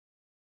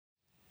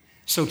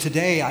So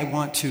today I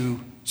want to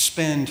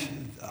spend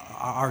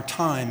our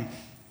time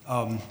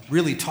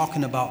really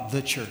talking about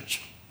the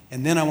church.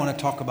 And then I want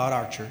to talk about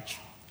our church.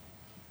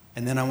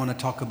 And then I want to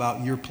talk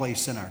about your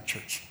place in our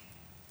church.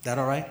 Is that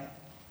all right?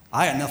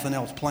 I had nothing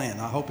else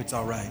planned. I hope it's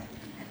all right.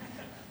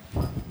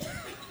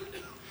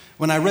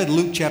 When I read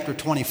Luke chapter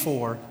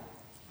 24,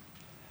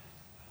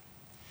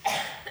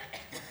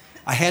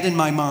 I had in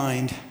my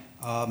mind,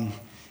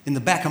 in the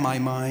back of my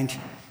mind,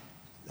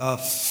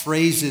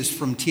 phrases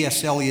from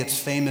T.S. Eliot's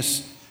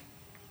famous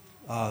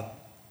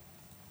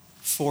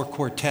 4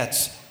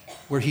 quartets,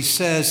 where he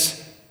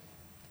says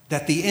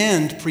that the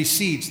end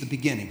precedes the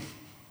beginning.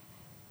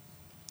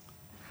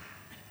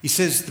 He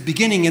says the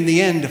beginning and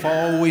the end have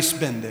always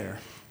been there,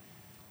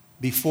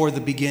 before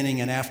the beginning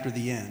and after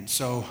the end.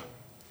 So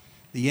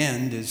the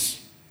end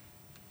is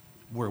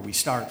where we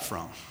start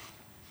from.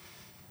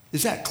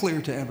 Is that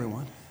clear to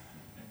everyone?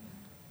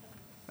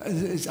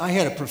 I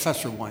had a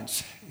professor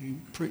once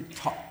who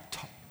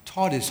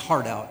taught his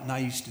heart out, and I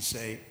used to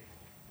say,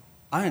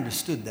 I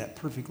understood that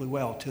perfectly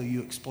well till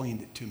you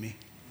explained it to me.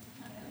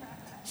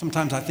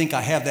 Sometimes I think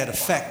I have that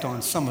effect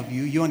on some of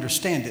you. You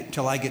understand it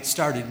till I get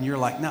started, and you're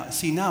like,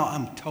 now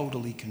I'm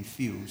totally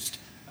confused.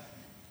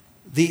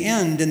 The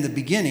end and the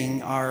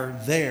beginning are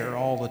there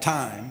all the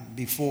time,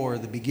 before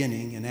the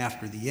beginning and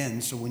after the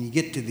end. So when you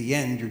get to the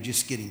end, you're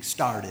just getting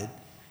started.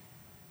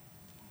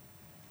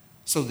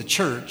 So the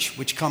church,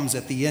 which comes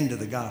at the end of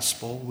the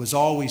gospel, was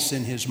always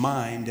in his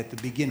mind at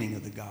the beginning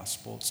of the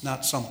gospel. It's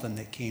not something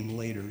that came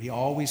later. He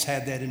always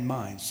had that in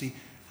mind. See,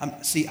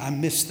 I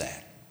missed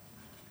that.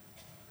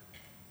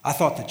 I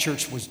thought the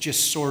church was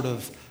just sort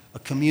of a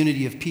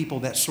community of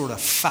people that sort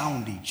of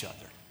found each other.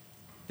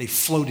 They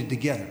floated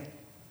together.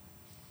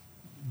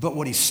 But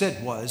what he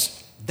said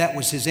was, that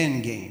was his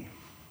end game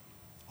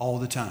all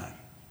the time.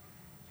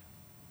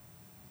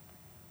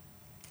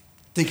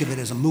 Think of it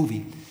as a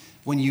movie.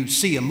 When you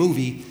see a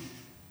movie,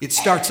 it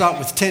starts out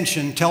with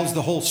tension, tells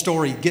the whole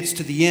story, gets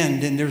to the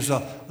end, and there's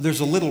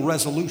a little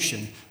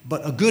resolution.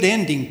 But a good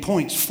ending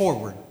points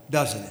forward,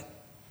 doesn't it?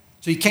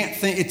 So you can't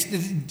think,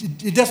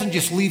 it doesn't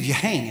just leave you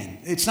hanging.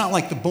 It's not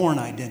like the Bourne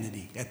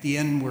Identity at the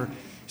end where you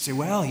say,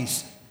 well,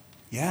 he's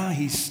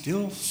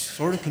still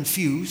sort of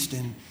confused,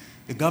 and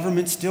the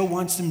government still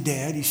wants him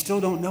dead. He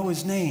still don't know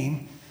his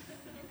name.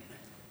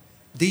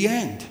 The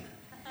end.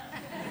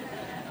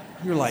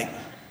 You're like,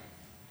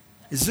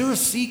 is there a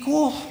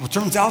sequel? Well, it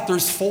turns out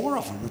there's 4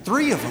 of them, or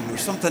 3 of them, or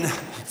something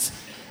else.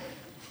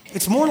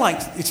 It's more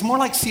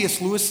like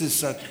C.S.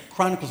 Lewis's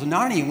Chronicles of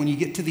Narnia. When you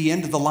get to the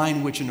end of The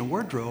Lion, Witch, and the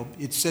Wardrobe,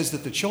 it says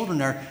that the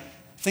children are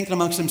thinking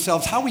amongst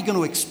themselves, how are we going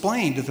to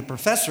explain to the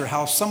professor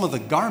how some of the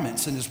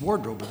garments in his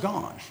wardrobe are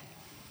gone?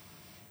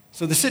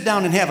 So they sit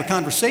down and have a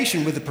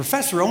conversation with the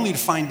professor, only to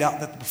find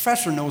out that the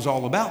professor knows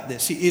all about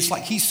this. It's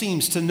like he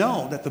seems to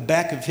know that the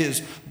back of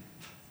his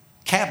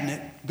cabinet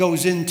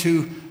goes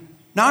into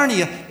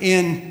Narnia,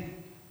 and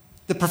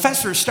the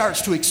professor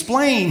starts to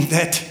explain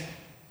that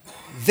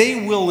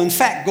they will in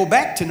fact go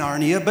back to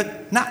Narnia,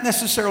 but not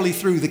necessarily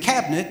through the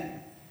cabinet.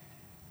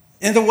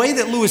 And the way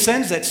that Lewis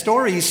ends that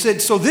story, he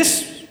said, so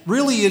this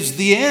really is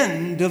the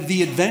end of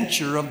the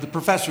adventure of the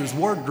professor's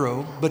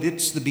wardrobe, but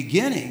it's the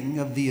beginning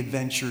of the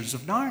adventures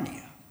of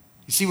Narnia.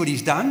 You see what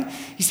he's done?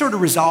 He sort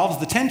of resolves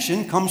the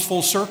tension, comes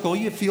full circle.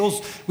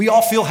 We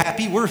all feel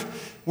happy.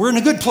 We're in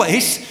a good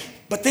place.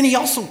 But then he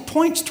also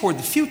points toward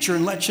the future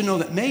and lets you know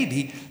that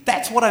maybe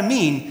that's what I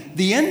mean.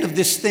 The end of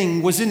this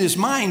thing was in his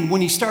mind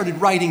when he started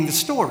writing the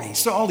story.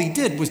 So all he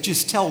did was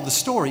just tell the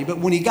story. But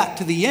when he got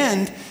to the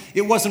end,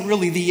 it wasn't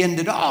really the end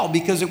at all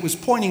because it was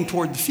pointing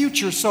toward the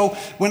future. So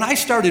when I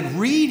started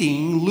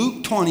reading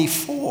Luke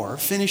 24,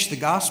 finished the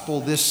gospel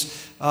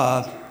this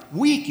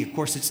week, of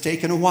course it's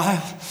taken a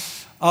while,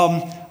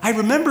 I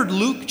remembered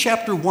Luke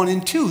chapter 1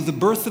 and 2, the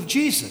birth of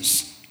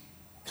Jesus.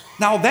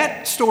 Now,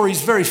 that story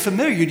is very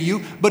familiar to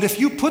you, but if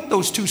you put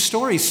those 2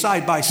 stories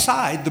side by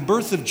side, the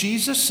birth of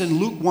Jesus in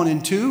Luke 1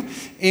 and 2,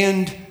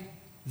 and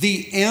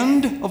the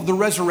end of the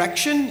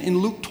resurrection in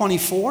Luke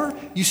 24,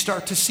 you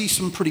start to see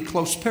some pretty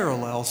close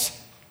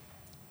parallels.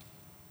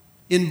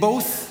 In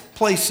both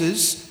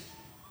places,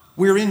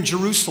 we're in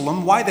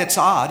Jerusalem. Why that's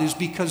odd is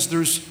because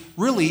there's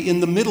really,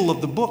 in the middle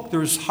of the book,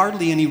 there's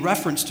hardly any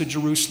reference to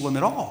Jerusalem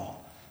at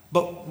all.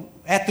 But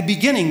at the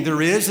beginning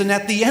there is, and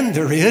at the end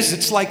there is.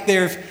 It's like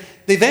they've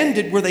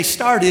ended where they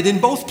started. In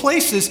both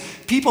places,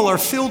 people are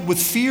filled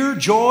with fear,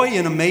 joy,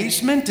 and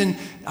amazement. And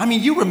I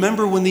mean, you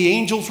remember when the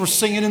angels were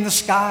singing in the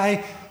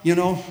sky,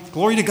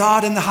 glory to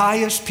God in the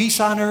highest, peace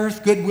on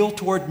earth, goodwill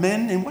toward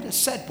men. And what it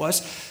said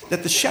was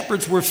that the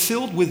shepherds were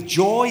filled with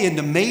joy and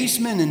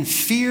amazement and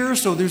fear.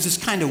 So there's this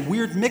kind of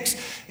weird mix.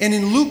 And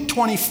in Luke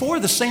 24,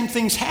 the same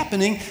thing's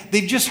happening.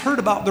 They've just heard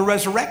about the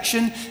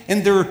resurrection,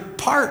 and they're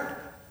part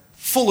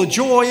full of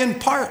joy and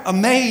part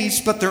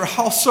amazed, but they're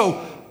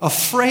also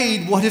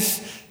afraid. What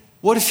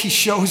if he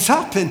shows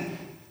up? And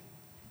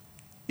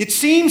it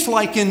seems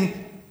like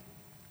in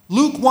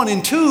Luke 1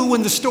 and 2,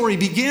 when the story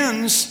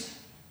begins,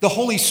 The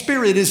Holy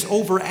Spirit is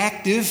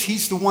overactive.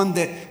 He's the one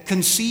that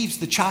conceives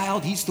the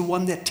child. He's the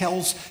one that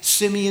tells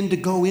Simeon to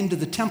go into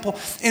the temple.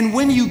 And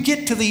when you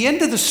get to the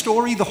end of the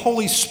story, the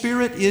Holy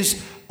Spirit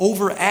is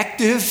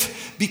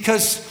overactive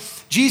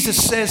because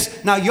Jesus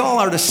says, now y'all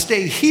are to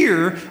stay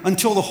here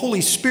until the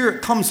Holy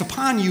Spirit comes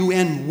upon you.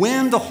 And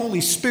when the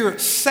Holy Spirit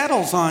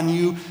settles on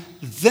you,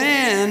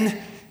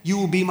 then you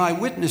will be my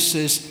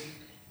witnesses.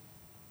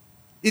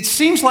 It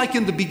seems like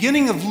in the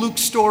beginning of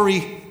Luke's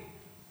story,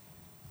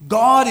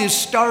 God is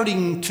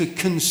starting to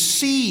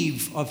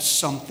conceive of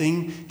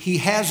something. He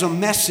has a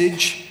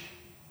message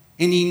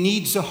and he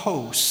needs a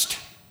host.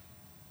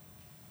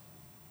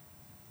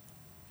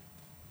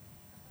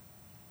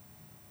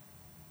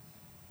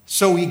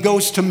 So he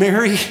goes to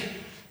Mary,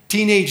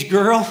 teenage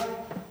girl,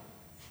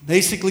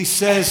 basically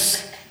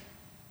says,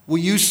 will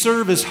you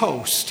serve as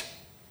host?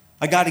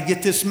 I got to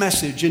get this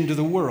message into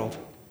the world.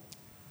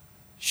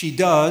 She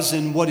does,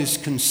 and what is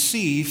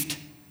conceived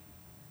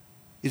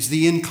is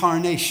the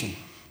incarnation.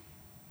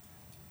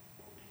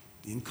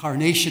 The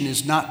incarnation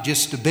is not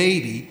just a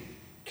baby.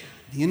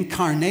 The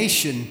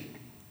incarnation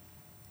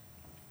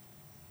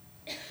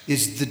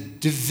is the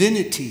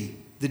divinity,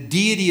 the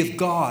deity of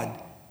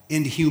God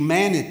and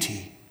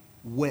humanity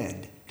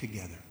wed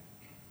together.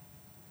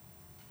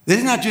 This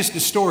is not just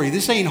a story.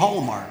 This ain't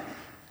Hallmark.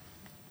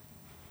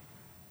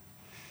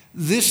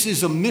 This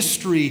is a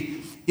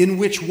mystery in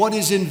which what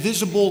is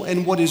invisible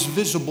and what is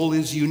visible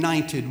is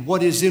united.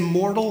 What is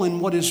immortal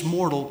and what is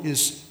mortal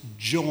is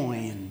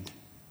joined.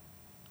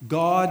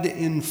 God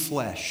in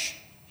flesh,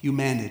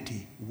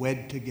 humanity,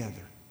 wed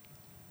together.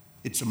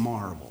 It's a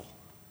marvel.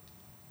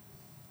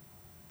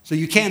 So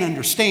you can't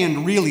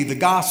understand really the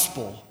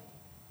gospel.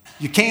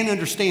 You can't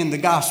understand the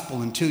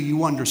gospel until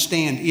you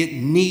understand it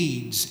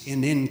needs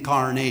an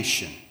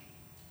incarnation.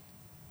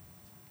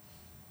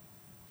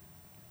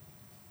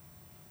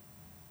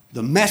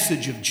 The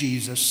message of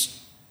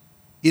Jesus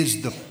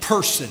is the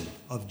person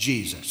of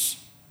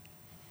Jesus.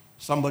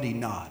 Somebody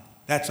nod.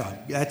 That's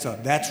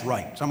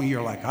right. Some of you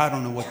are like, I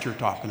don't know what you're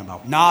talking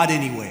about. Nod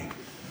anyway.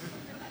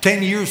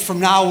 10 years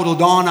from now, it'll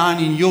dawn on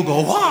you and you'll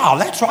go, wow,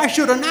 that's right, I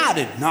should have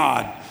nodded.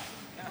 Nod.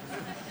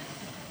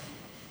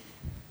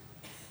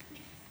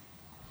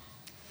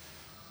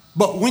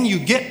 But when you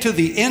get to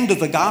the end of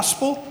the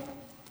gospel,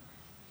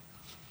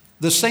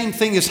 the same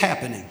thing is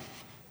happening.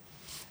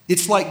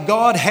 It's like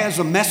God has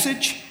a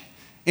message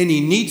and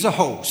he needs a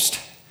host.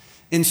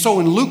 And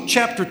so in Luke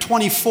chapter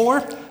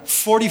 24,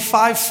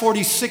 45,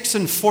 46,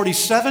 and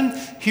 47,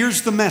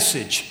 here's the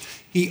message.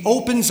 He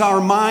opens our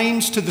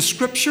minds to the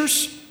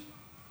scriptures.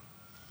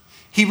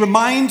 He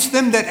reminds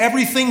them that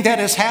everything that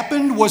has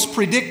happened was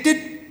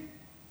predicted.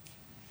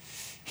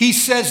 He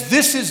says,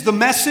 this is the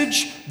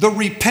message, the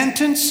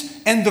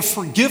repentance and the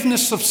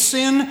forgiveness of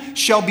sin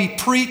shall be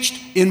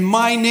preached in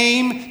my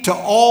name to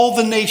all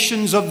the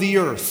nations of the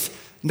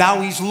earth.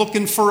 Now he's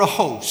looking for a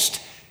host.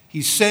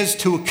 He says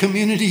to a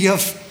community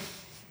of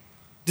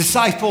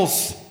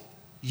disciples,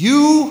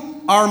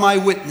 you are my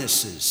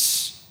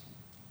witnesses.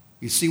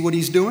 You see what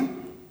he's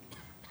doing?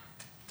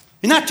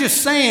 He's not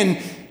just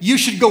saying you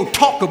should go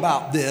talk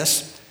about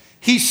this.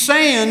 He's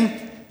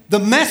saying the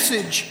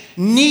message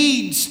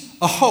needs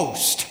a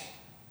host.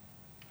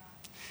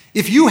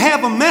 If you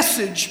have a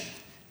message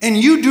and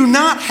you do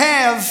not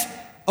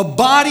have a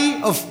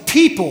body of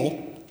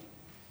people,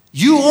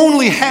 you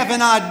only have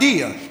an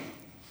idea.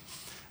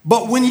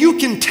 But when you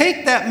can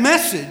take that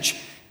message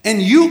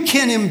and you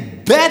can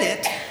embed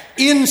it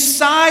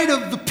inside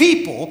of the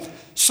people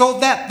so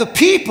that the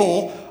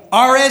people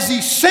are as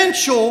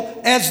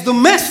essential as the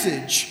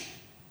message,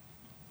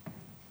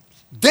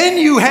 then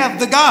you have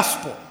the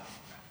gospel.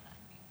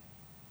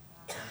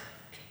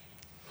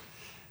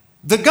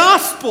 The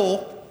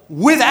gospel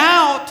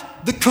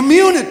without the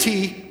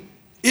community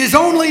is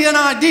only an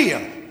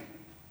idea.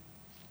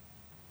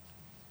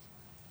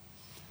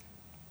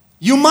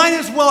 You might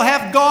as well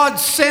have God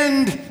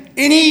send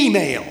an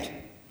email.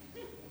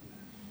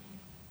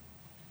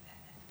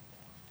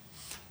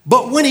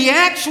 But when he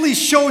actually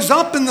shows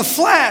up in the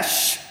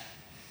flesh,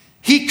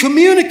 he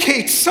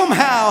communicates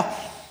somehow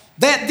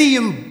that the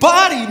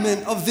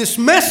embodiment of this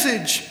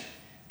message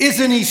is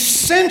an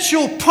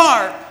essential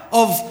part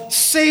of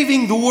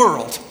saving the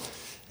world.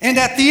 And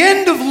at the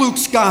end of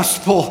Luke's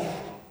gospel,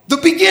 the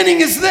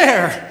beginning is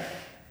there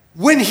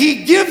when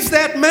he gives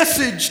that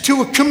message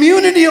to a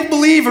community of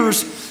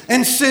believers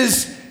and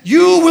says,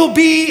 you will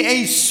be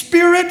a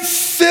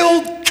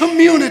spirit-filled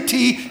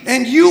community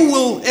and you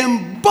will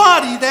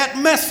embody that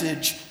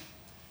message.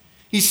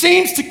 He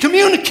seems to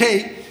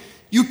communicate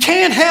you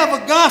can't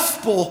have a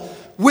gospel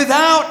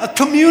without a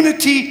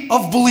community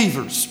of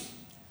believers.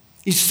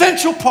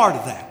 Essential part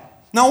of that.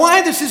 Now,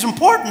 why this is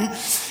important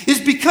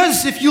is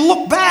because if you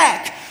look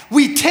back,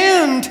 we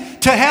tend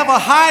to have a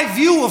high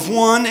view of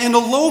one and a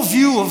low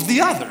view of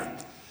the other.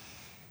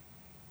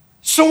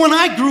 So when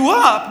I grew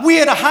up, we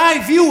had a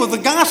high view of the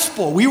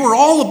gospel. We were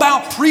all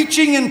about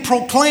preaching and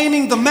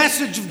proclaiming the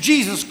message of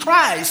Jesus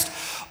Christ.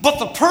 But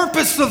the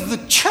purpose of the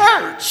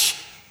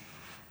church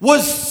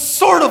was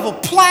sort of a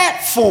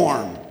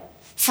platform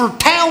for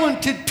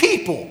talented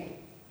people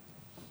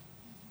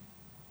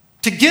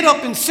to get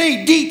up and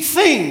say deep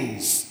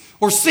things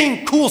or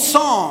sing cool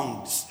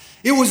songs.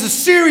 It was a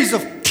series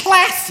of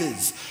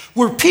classes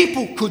where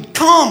people could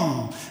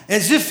come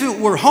as if it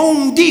were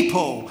Home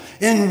Depot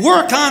and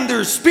work on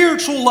their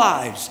spiritual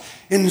lives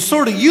and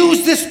sort of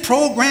use this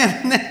program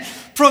and that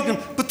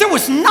program. But there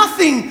was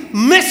nothing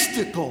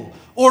mystical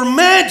or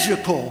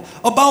magical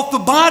about the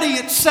body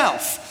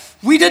itself.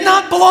 We did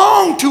not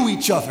belong to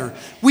each other.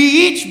 We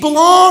each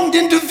belonged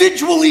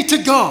individually to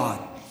God.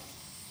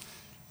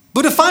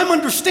 But if I'm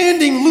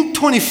understanding Luke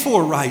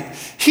 24 right,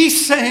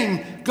 he's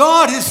saying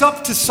God is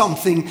up to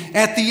something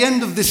at the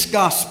end of this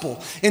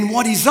gospel. And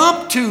what he's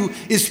up to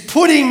is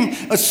putting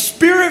a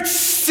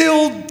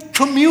spirit-filled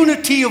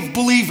community of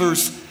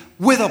believers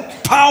with a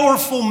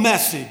powerful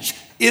message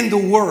in the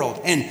world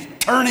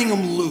and turning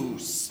them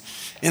loose.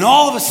 And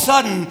all of a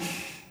sudden,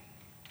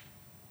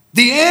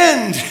 the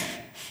end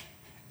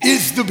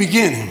is the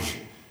beginning.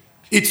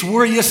 It's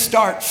where you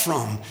start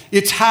from.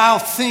 It's how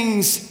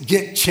things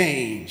get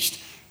changed.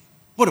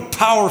 What a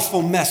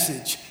powerful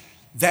message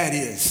that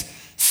is.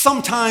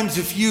 Sometimes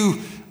if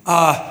you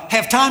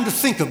have time to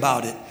think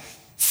about it,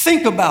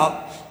 think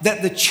about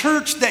that the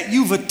church that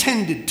you've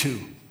attended to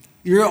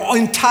your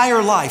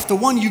entire life, the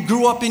one you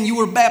grew up in, you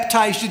were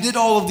baptized, you did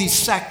all of these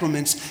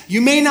sacraments.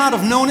 You may not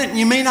have known it and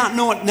you may not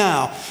know it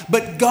now,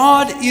 but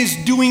God is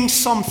doing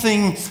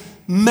something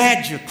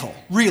magical,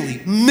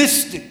 really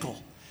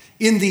mystical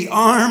in the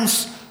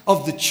arms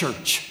of the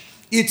church.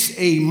 It's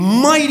a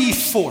mighty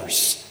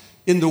force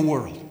in the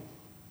world.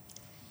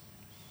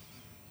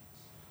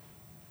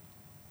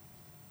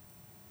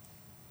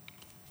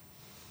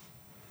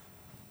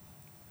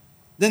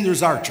 Then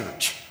there's our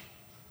church.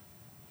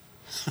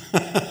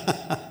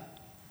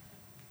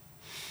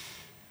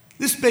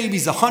 This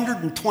baby's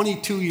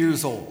 122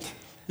 years old.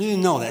 You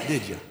didn't know that,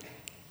 did you?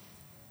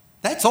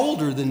 That's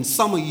older than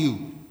some of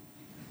you.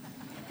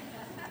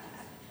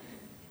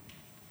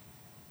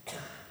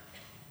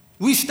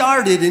 We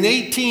started in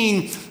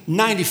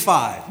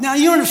 1895. Now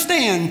you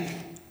understand,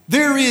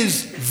 there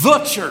is the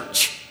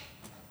church.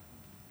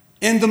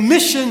 And the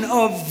mission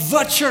of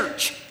the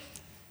church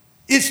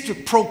is to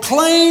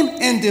proclaim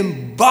and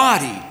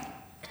embody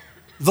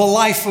the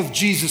life of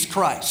Jesus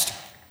Christ.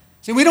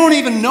 See, we don't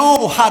even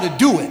know how to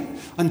do it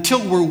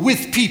until we're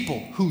with people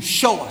who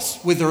show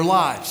us with their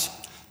lives.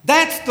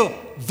 That's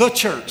the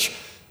church.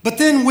 But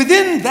then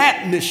within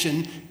that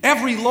mission,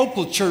 every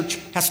local church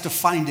has to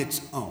find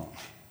its own.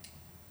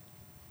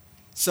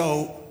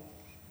 So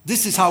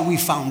this is how we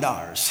found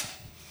ours.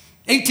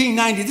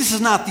 1890, this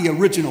is not the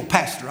original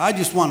pastor. I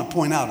just want to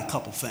point out a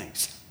couple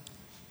things.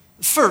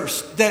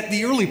 First, that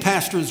the early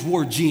pastors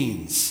wore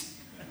jeans.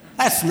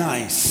 That's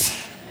nice.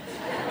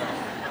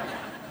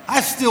 I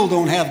still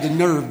don't have the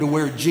nerve to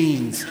wear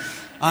jeans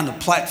on the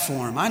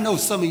platform. I know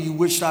some of you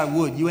wish I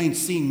would. You ain't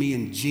seen me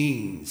in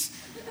jeans.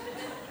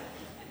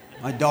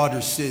 My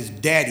daughter says,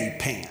 "Daddy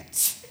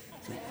pants."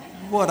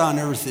 What on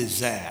earth is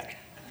that?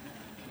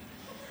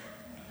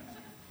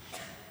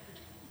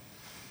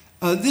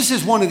 This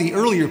is one of the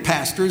earlier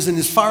pastors, and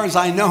as far as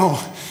I know,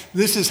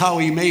 this is how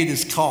he made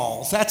his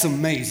calls. That's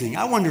amazing.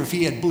 I wonder if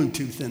he had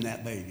Bluetooth in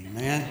that baby,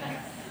 man.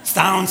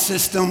 Sound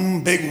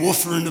system, big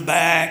woofer in the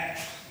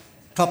back,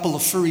 couple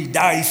of furry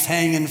dice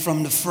hanging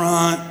from the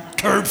front,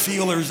 curb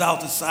feelers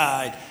out the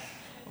side.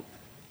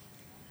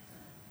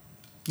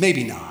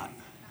 Maybe not.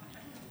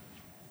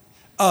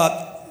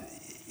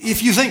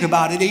 If you think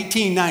about it,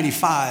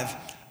 1895,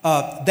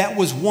 that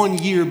was 1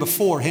 year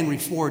before Henry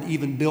Ford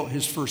even built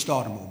his first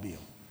automobile.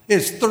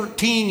 It's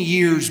 13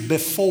 years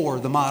before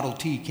the Model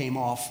T came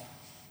off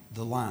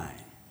the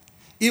line.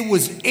 It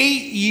was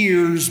 8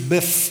 years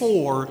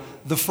before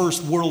the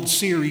first World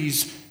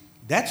Series.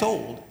 That's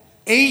old.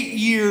 8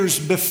 years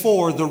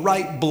before the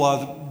Wright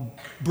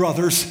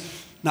brothers,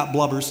 not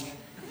blubbers,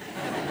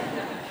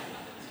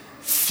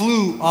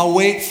 flew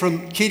away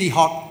from Kitty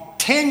Hawk.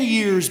 10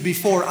 years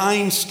before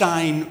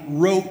Einstein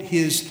wrote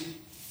his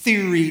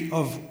theory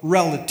of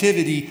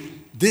relativity.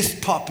 This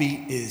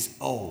puppy is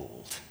old.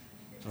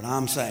 That's what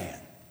I'm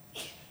saying.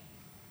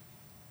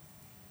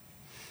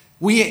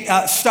 We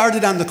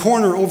started on the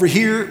corner over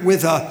here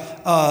with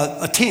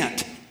a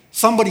tent.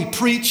 Somebody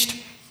preached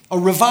a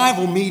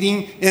revival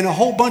meeting and a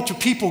whole bunch of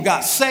people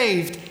got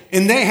saved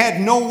and they had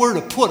nowhere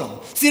to put them.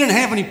 So they didn't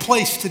have any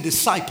place to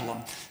disciple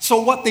them. So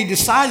what they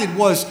decided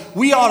was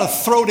we ought to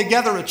throw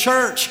together a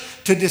church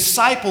to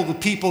disciple the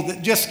people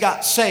that just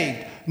got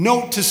saved.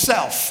 Note to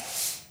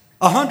self.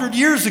 100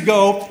 years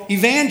ago,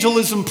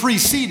 evangelism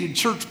preceded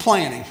church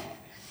planting.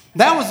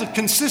 That was a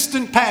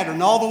consistent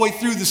pattern all the way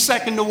through the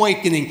Second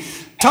Awakening.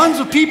 Tons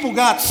of people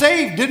got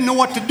saved, didn't know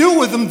what to do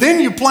with them, then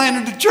you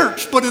planted a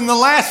church. But in the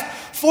last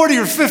 40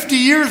 or 50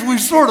 years, we've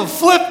sort of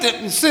flipped it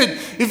and said,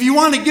 if you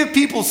want to get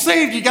people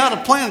saved, you got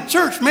to plant a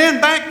church. Man,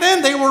 back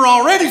then they were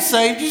already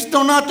saved, you just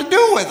don't know what to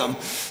do with them.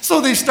 So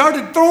they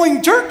started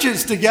throwing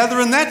churches together,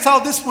 and that's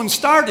how this one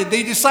started.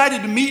 They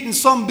decided to meet in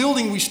some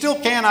building we still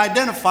can't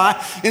identify,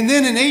 and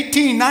then in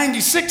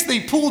 1896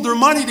 they pooled their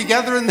money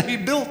together and they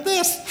built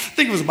this. I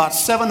think it was about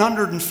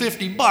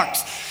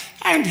 $750.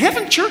 And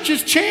haven't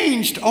churches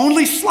changed?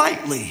 Only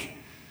slightly.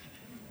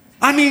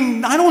 I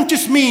mean, I don't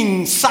just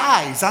mean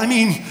size. I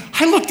mean,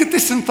 I looked at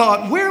this and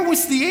thought, where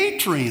was the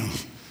atrium?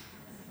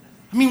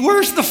 I mean,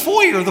 where's the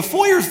foyer? The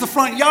foyer's the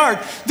front yard.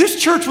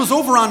 This church was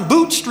over on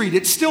Boot Street.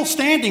 It's still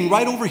standing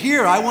right over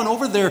here. I went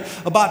over there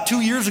about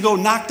 2 years ago,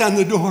 knocked on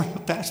the door.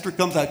 The pastor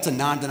comes out. It's a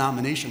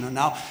non-denominational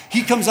now.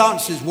 He comes out and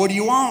says, what do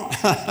you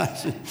want? I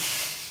said,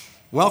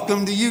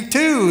 welcome to you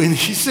too. And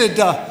he said,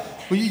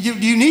 do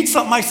you need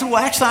something? I said, well,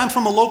 actually, I'm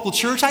from a local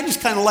church. I just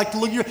kind of like to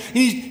look here. And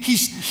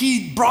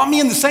he brought me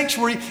in the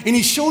sanctuary, and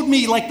he showed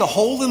me like the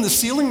hole in the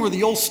ceiling where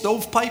the old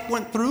stovepipe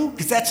went through,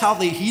 because that's how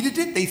they heated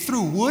it. They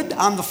threw wood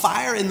on the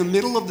fire in the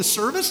middle of the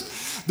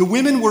service. The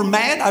women were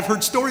mad. I've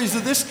heard stories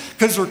of this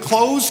because their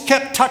clothes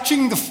kept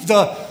touching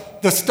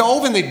the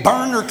stove, and they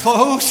burned their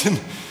clothes.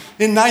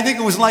 And I think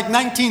it was like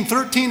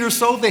 1913 or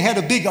so, they had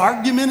a big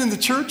argument in the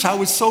church. I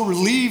was so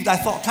relieved. I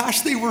thought, gosh,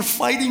 they were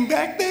fighting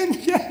back then.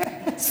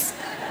 Yes.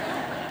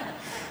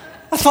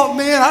 I thought,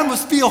 man, I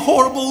must be a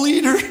horrible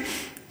leader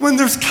when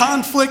there's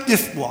conflict.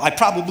 Well, I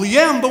probably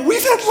am, but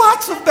we've had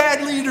lots of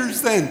bad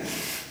leaders then.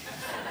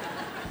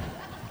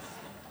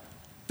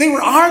 They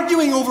were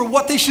arguing over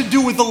what they should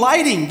do with the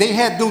lighting. They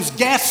had those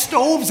gas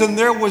stoves, and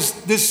there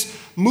was this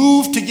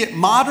move to get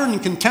modern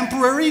and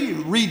contemporary,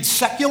 read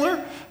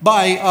secular,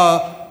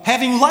 by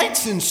having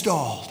lights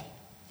installed.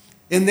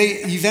 And they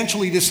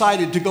eventually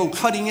decided to go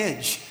cutting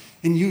edge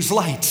and use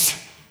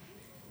lights.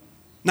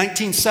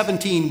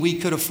 1917, we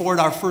could afford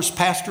our first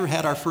pastor,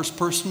 had our first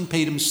person,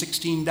 paid him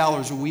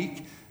 $16 a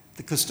week.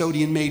 The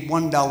custodian made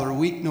 $1 a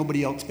week.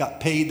 Nobody else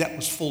got paid. That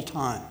was full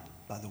time,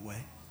 by the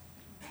way,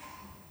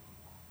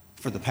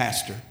 for the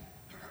pastor.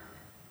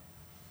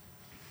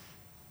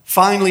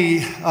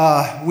 Finally,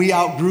 we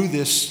outgrew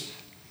this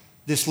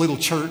little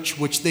church,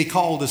 which they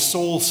called a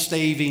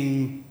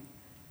soul-saving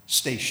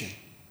station.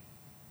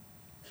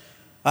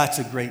 That's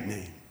a great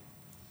name.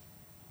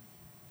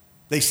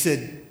 They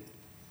said,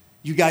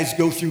 you guys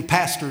go through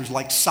pastors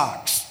like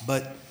socks,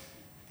 and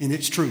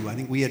it's true. I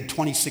think we had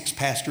 26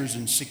 pastors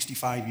in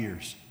 65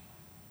 years.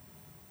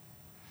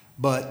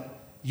 But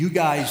you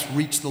guys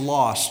reached the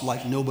lost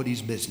like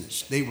nobody's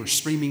business. They were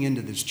streaming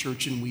into this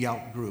church, and we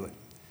outgrew it.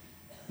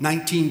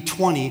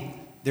 1920,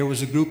 there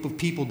was a group of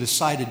people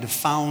decided to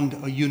found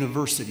a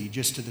university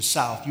just to the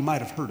south. You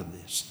might have heard of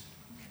this.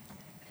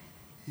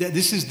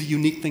 This is the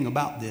unique thing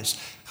about this.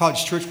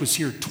 College Church was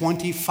here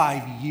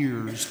 25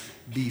 years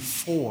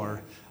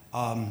before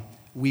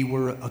we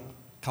were a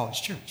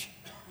college church.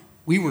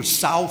 We were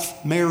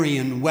South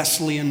Marion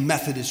Wesleyan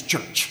Methodist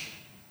Church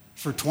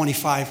for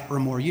 25 or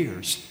more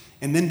years.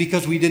 And then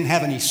because we didn't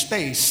have any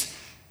space,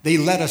 they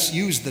let us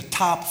use the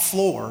top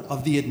floor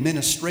of the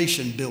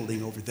administration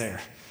building over there.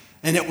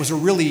 And it was a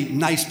really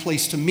nice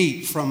place to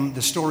meet from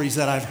the stories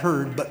that I've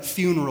heard, but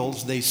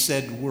funerals, they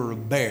said, were a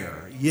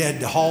bear. You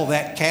had to haul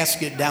that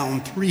casket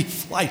down 3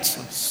 flights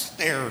of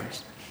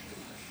stairs.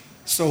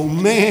 So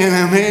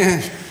man, oh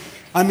man,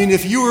 I mean,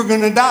 if you were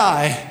going to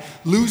die,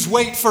 lose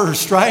weight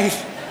first, right?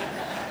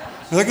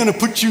 They're going to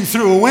put you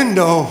through a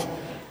window.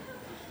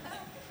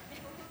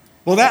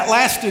 Well, that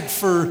lasted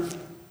for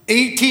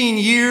 18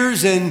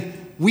 years, and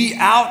we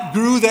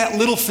outgrew that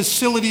little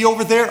facility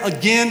over there.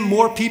 Again,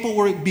 more people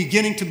were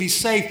beginning to be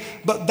saved,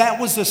 but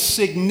that was a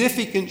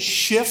significant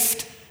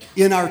shift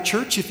in our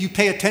church. If you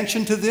pay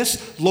attention to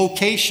this,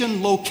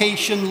 location,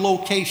 location,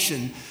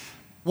 location.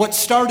 What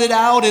started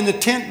out in a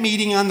tent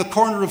meeting on the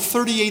corner of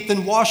 38th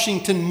and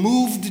Washington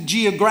moved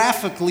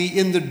geographically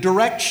in the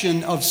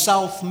direction of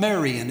South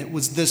Marion. It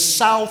was the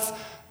South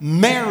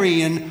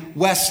Marion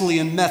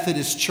Wesleyan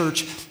Methodist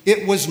Church.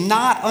 It was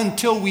not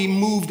until we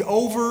moved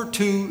over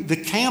to the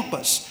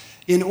campus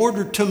in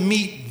order to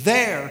meet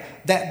there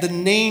that the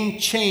name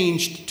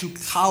changed to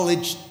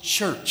College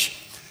Church.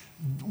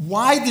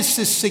 Why this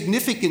is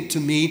significant to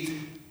me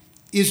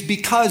is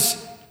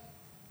because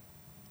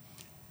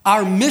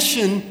our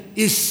mission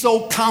is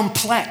so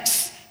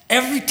complex.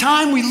 Every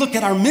time we look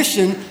at our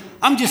mission,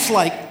 I'm just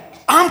like,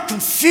 I'm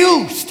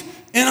confused,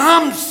 and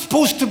I'm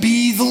supposed to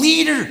be the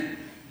leader.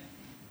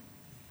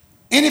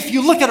 And if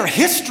you look at our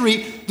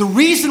history, the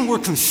reason we're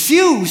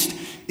confused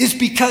is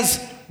because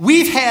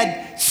we've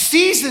had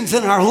seasons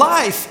in our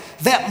life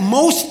that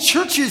most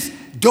churches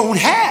don't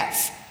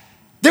have.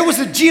 There was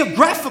a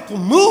geographical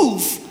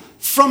move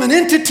from an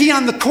entity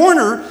on the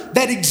corner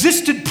that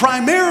existed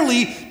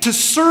primarily to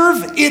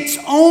serve its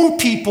own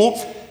people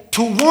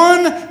to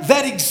one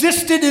that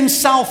existed in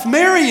South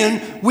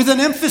Marion with an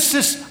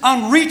emphasis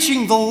on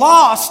reaching the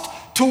lost,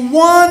 to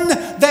one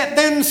that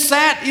then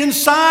sat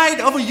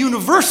inside of a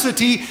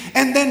university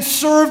and then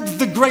served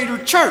the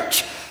greater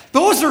church.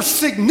 Those are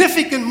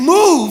significant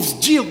moves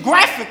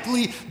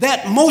geographically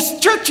that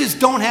most churches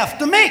don't have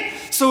to make.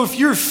 So if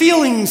you're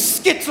feeling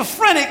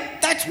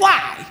schizophrenic, that's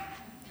why.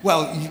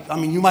 Well,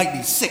 you might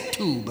be sick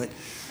too, but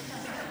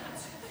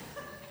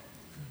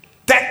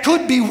that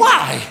could be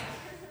why.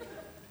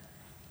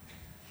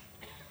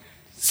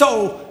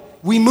 So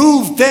we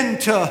moved then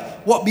to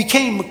what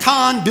became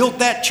McCon, built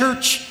that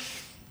church.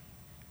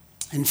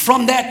 And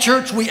from that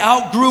church, we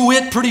outgrew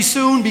it pretty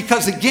soon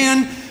because,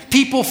 again,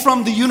 people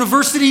from the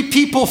university,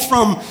 people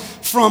from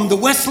the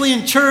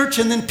Wesleyan church,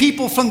 and then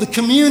people from the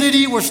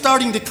community were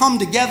starting to come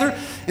together.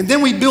 And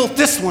then we built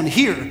this one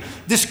here.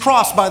 This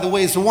cross, by the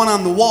way, is the one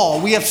on the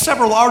wall. We have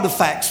several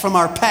artifacts from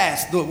our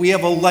past. We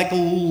have a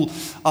little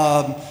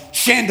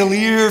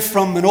chandelier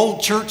from an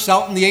old church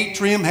out in the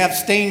atrium, have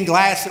stained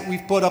glass that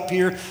we've put up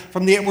here.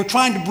 We're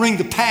trying to bring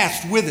the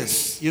past with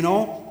us, you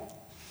know.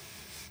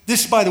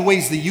 This, by the way,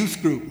 is the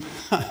youth group.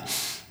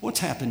 What's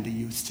happened to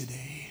youth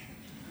today?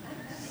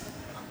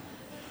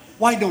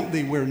 Why don't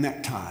they wear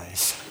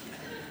neckties?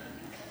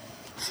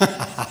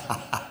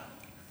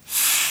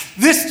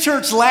 This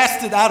church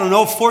lasted,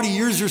 40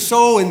 years or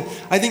so, and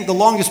I think the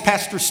longest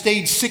pastor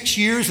stayed 6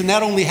 years, and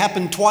that only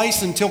happened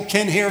twice until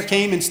Ken Hare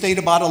came and stayed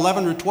about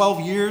 11 or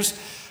 12 years.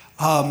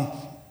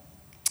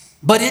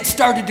 But it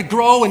started to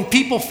grow, and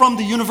people from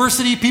the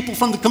university, people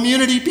from the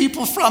community,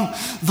 people from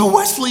the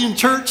Wesleyan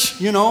church,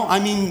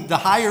 the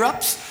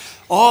higher-ups,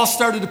 all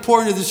started to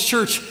pour into this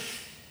church,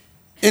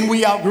 and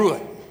we outgrew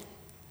it.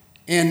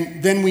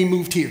 And then we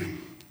moved here,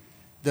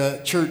 the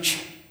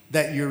church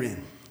that you're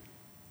in.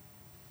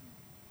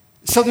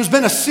 So there's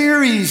been a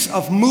series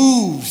of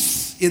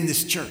moves in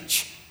this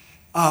church,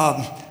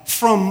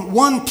 from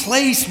one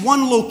place,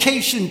 one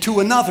location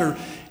to another,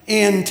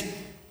 and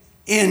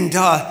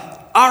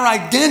our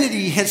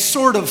identity has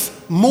sort of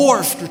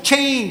morphed or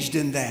changed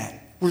in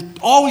that. We're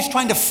always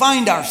trying to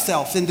find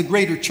ourselves in the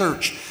greater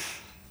church.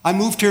 I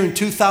moved here in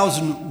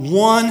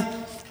 2001.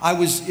 I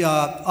was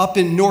up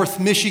in North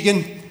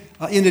Michigan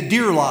in a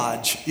deer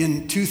lodge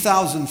in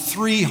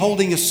 2003,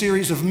 holding a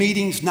series of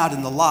meetings, not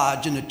in the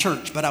lodge, in the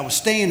church, but I was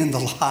staying in the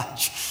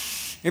lodge.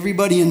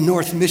 Everybody in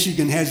North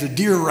Michigan has a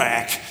deer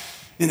rack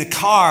in a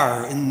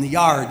car in the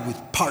yard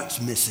with parts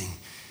missing.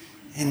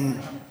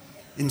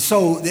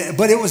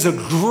 But it was a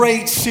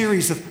great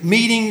series of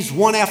meetings.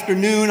 One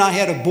afternoon, I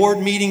had a board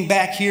meeting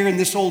back here in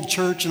this old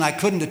church, and I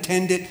couldn't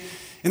attend it.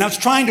 And I was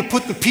trying to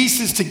put the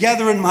pieces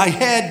together in my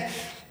head,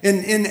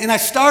 and I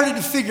started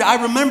to figure,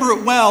 I remember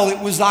it well. It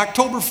was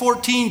October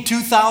 14,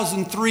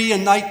 2003, a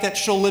night that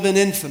shall live in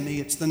infamy.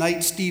 It's the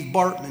night Steve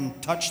Bartman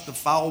touched the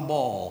foul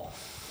ball.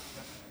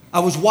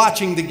 I was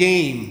watching the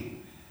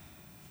game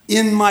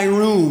in my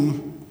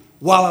room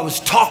while I was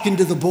talking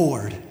to the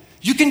board.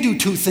 You can do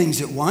two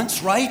things at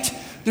once, right?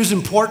 There's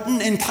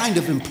important and kind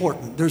of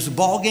important. There's a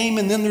ball game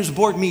and then there's a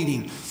board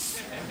meeting.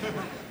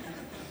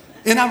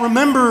 And I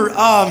remember,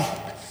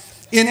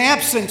 in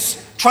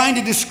absence, trying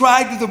to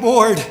describe to the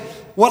board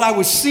what I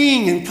was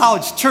seeing in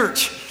College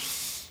Church.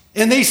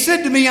 And they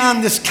said to me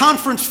on this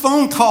conference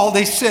phone call,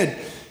 they said,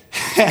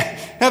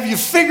 have you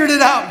figured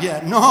it out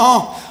yet?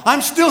 No,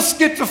 I'm still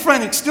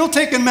schizophrenic, still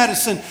taking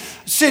medicine. I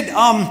said,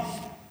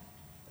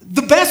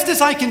 the best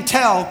as I can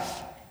tell,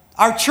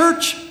 our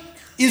church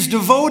is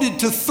devoted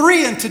to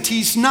three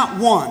entities, not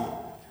one.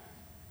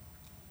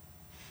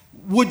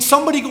 Would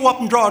somebody go up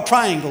and draw a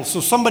triangle?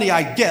 So somebody,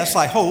 I guess,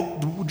 I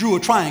hope, drew a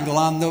triangle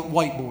on the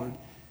whiteboard.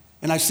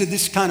 And I said,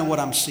 this is kind of what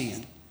I'm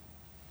seeing.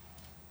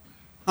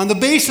 On the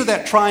base of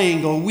that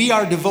triangle, we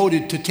are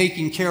devoted to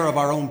taking care of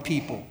our own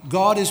people.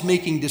 God is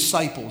making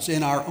disciples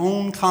in our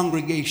own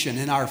congregation,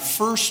 and our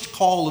first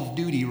call of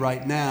duty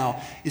right now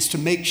is to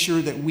make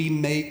sure that we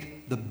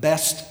make the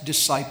best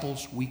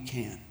disciples we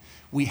can.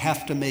 We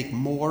have to make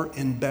more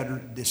and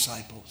better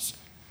disciples.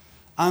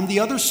 On the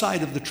other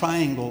side of the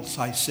triangles,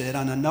 I said,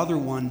 on another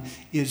one,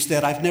 is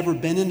that I've never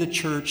been in a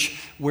church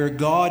where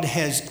God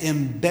has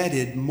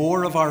embedded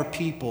more of our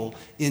people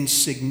in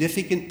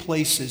significant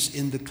places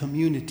in the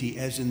community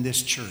as in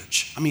this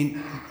church. I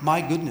mean,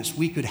 my goodness,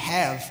 we could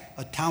have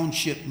a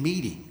township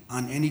meeting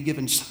on any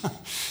given Sunday.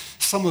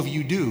 Some of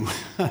you do.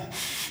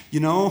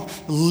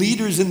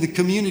 Leaders in the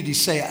community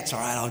say, that's all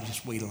right, I'll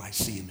just wait till I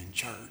see him in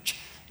church.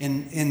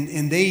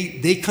 And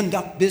they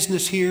conduct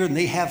business here, and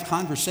they have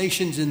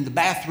conversations in the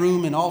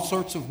bathroom and all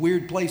sorts of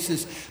weird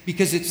places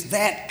because it's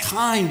that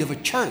kind of a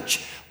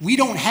church. We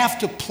don't have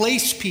to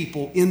place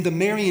people in the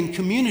Marion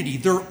community.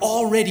 They're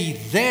already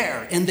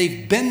there, and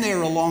they've been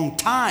there a long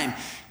time.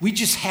 We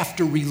just have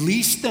to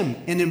release them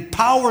and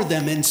empower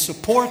them and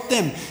support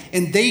them,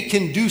 and they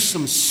can do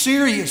some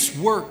serious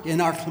work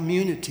in our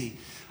community.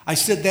 I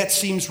said that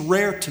seems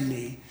rare to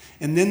me.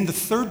 And then the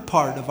third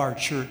part of our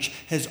church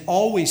has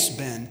always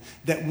been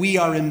that we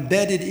are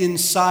embedded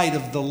inside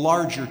of the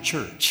larger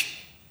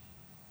church.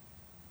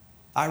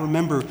 I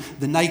remember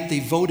the night they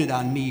voted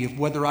on me of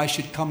whether I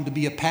should come to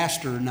be a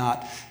pastor or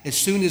not. As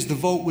soon as the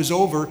vote was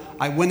over,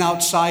 I went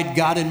outside,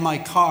 got in my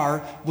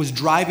car, was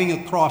driving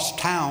across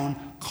town,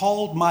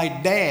 called my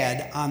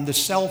dad on the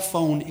cell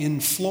phone in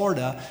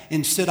Florida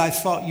and said, I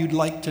thought you'd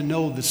like to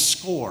know the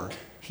score.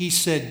 He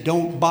said,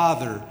 don't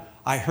bother.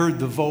 I heard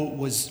the vote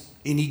was,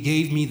 and he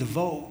gave me the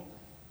vote.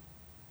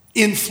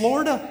 In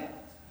Florida.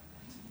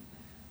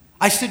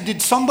 I said,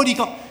 did somebody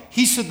call?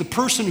 He said, the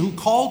person who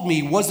called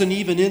me wasn't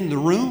even in the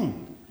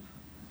room.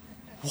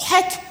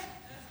 What?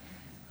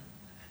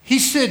 He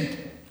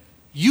said,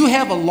 you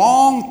have a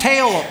long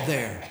tail up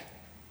there.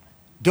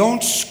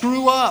 Don't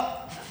screw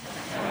up.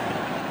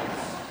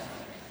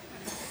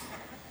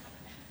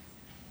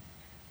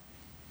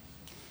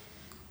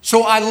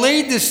 So I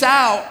laid this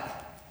out,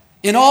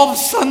 and all of a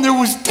sudden there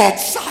was dead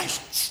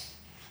silence.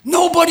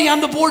 Nobody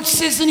on the board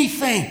says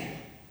anything.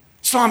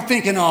 So I'm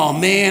thinking, oh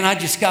man, I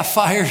just got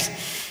fired.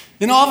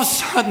 And all of a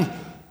sudden,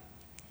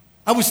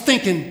 I was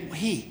thinking,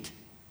 wait,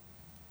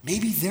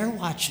 maybe they're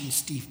watching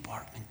Steve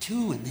Bartman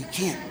too, and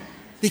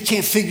they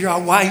can't figure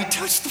out why he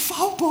touched the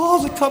foul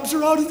ball. The Cubs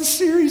are out of the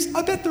series.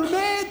 I bet they're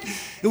mad.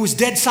 It was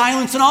dead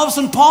silence, and all of a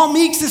sudden, Paul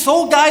Meeks, this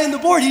old guy on the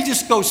board, he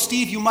just goes,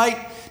 Steve, you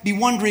might be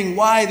wondering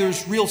why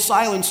there's real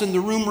silence in the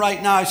room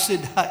right now. I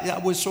said, I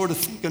was sort of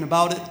thinking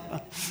about it.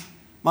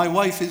 My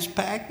wife is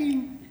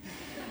packing.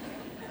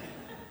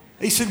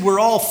 He said, we're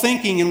all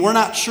thinking, and we're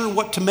not sure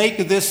what to make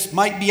of this.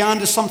 Might be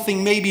onto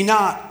something, maybe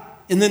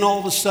not. And then all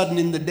of a sudden,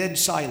 in the dead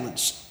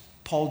silence,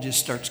 Paul just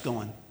starts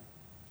going,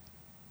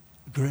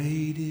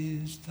 great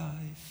is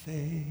thy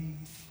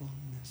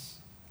faithfulness,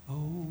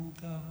 O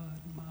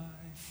God, my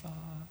Father.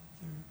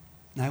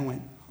 And I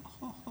went,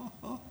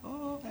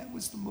 that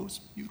was the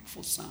most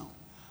beautiful sound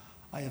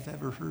I have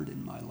ever heard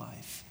in my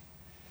life.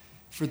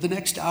 For the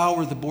next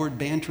hour, the board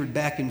bantered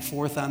back and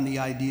forth on the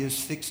ideas,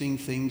 fixing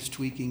things,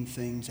 tweaking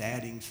things,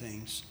 adding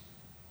things.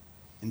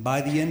 And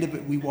by the end of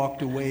it, we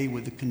walked away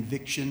with the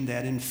conviction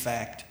that, in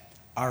fact,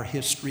 our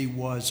history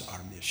was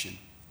our mission.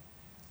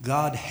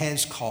 God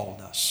has called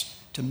us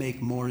to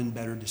make more and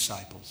better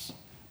disciples,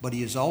 but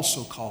he has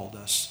also called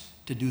us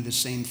to do the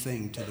same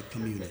thing to the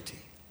community.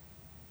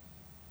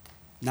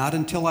 Not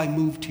until I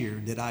moved here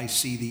did I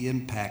see the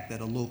impact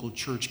that a local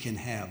church can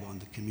have on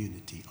the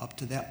community. Up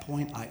to that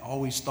point, I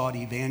always thought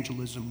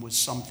evangelism was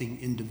something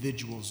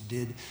individuals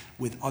did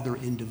with other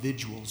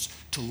individuals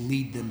to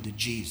lead them to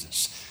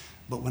Jesus.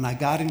 But when I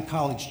got in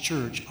College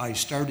Church, I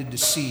started to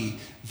see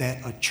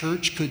that a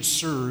church could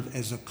serve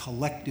as a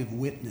collective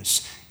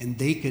witness, and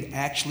they could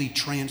actually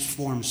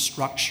transform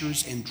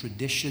structures and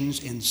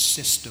traditions and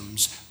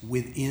systems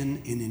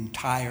within an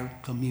entire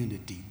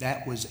community.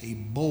 That was a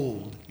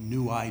bold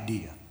new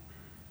idea.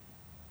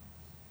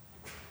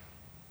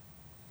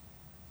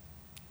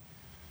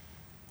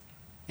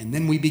 And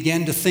then we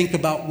began to think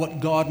about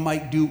what God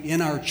might do in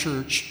our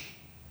church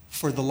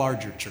for the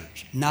larger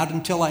church. Not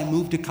until I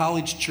moved to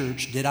College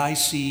Church did I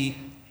see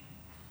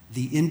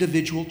the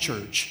individual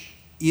church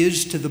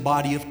is to the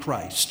body of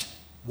Christ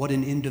what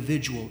an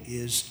individual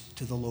is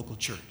to the local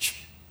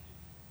church.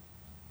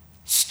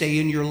 Stay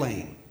in your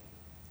lane.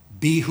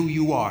 Be who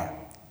you are.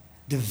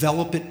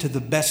 Develop it to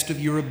the best of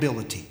your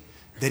ability.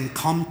 Then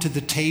come to the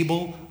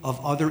table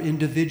of other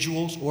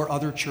individuals or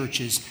other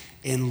churches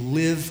and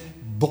live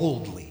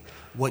boldly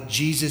what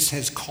Jesus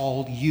has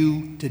called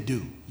you to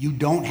do. You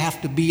don't have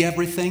to be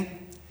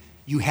everything.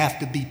 You have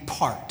to be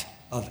part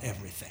of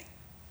everything.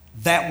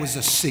 That was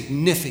a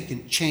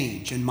significant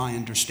change in my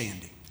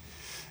understanding.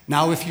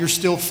 Now, if you're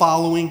still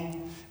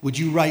following, would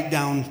you write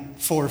down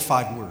 4 or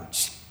 5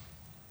 words?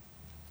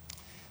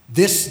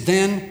 This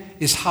then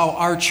is how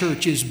our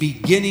church is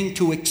beginning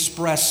to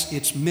express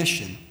its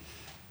mission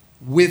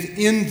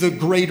within the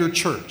greater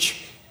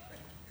church.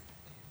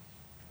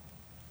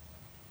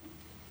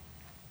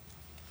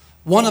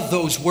 One of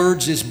those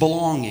words is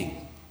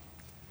belonging.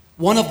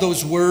 One of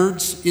those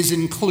words is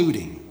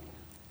including.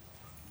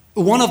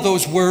 One of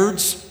those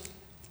words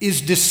is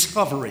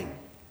discovering.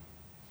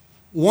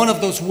 One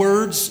of those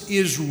words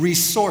is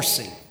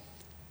resourcing.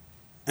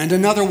 And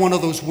another one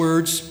of those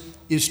words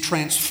is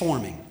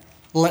transforming.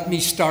 Let me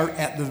start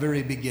at the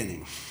very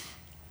beginning.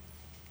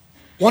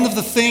 One of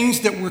the things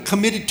that we're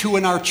committed to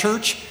in our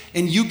church,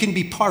 and you can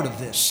be part of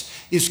this,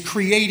 is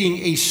creating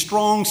a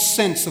strong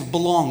sense of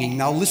belonging.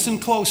 Now listen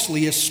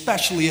closely,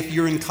 especially if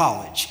you're in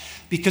college.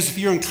 Because if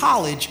you're in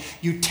college,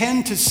 you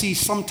tend to see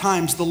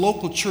sometimes the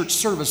local church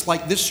service,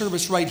 like this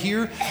service right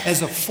here,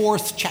 as a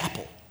fourth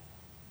chapel.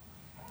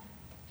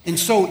 And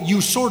so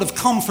you sort of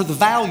come for the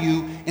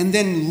value and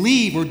then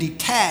leave or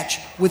detach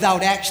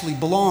without actually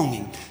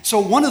belonging. So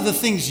one of the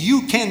things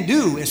you can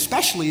do,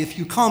 especially if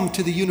you come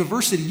to the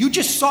university, you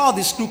just saw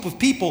this group of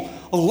people.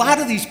 A lot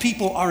of these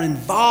people are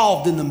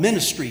involved in the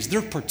ministries.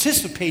 They're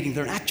participating.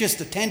 They're not just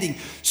attending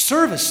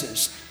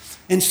services.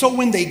 And so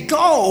when they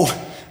go,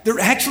 they're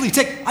actually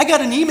I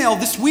got an email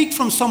this week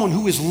from someone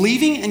who is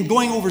leaving and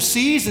going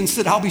overseas and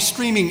said, I'll be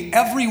streaming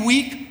every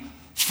week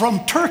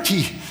from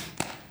Turkey.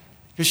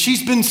 Because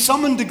she's been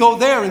summoned to go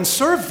there and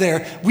serve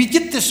there. We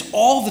get this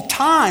all the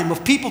time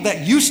of people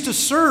that used to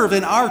serve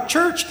in our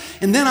church,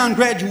 and then on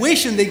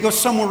graduation they go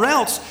somewhere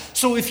else.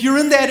 So if you're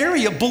in that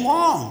area,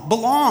 belong.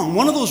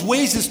 One of those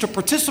ways is to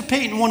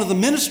participate in one of the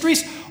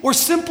ministries or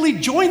simply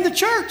join the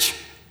church.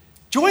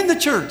 Join the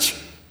church.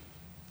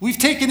 We've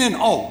taken in,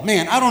 oh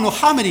man, I don't know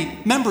how many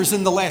members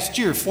in the last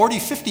year, 40,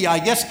 50, I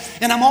guess.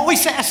 And I'm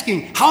always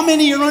asking, how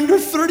many are under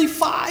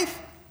 35?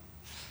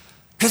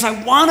 Because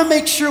I want to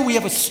make sure we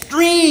have a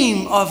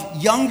stream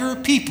of younger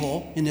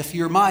people, and if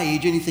you're my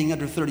age, anything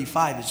under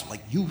 35 is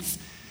like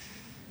youth,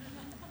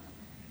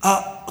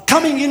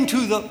 coming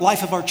into the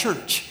life of our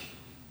church.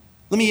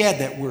 Let me add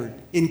that word,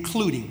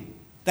 including.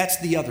 That's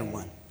the other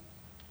one.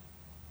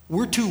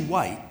 We're too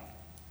white.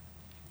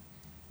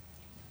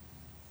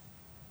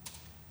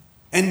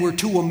 And we're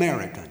too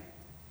American.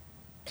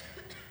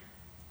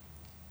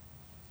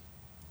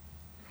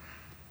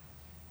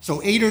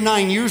 So 8 or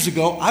 9 years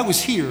ago, I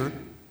was here.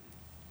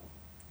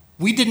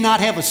 We did not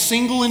have a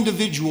single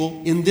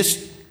individual in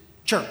this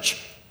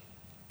church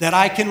that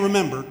I can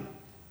remember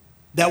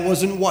that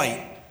wasn't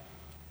white.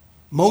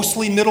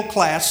 Mostly middle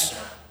class,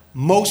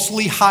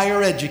 mostly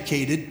higher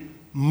educated,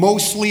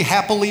 mostly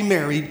happily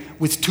married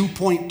with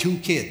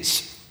 2.2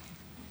 kids.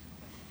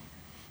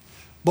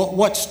 But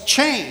what's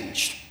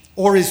changed,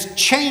 or is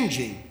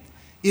changing,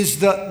 is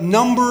the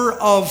number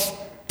of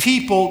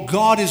people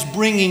God is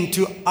bringing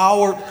to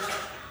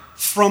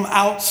from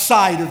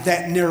outside of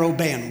that narrow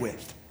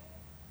bandwidth.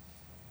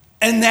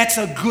 And that's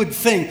a good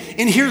thing.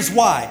 And here's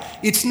why.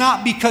 It's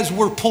not because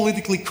we're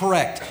politically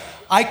correct.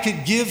 I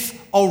could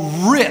give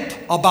a rip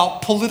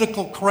about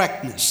political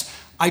correctness.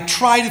 I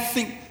try to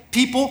think,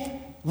 people,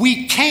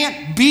 we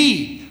can't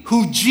be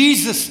who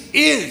Jesus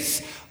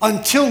is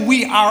until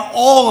we are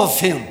all of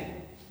him.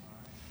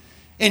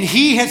 And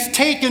he has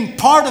taken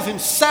part of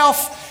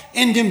himself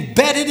and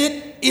embedded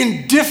it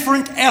in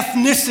different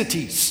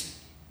ethnicities.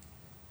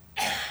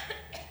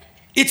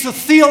 It's a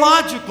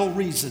theological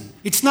reason.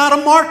 It's not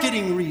a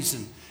marketing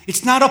reason.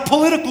 It's not a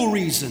political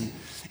reason.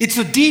 It's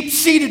a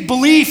deep-seated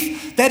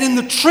belief that in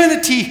the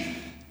Trinity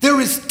there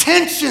is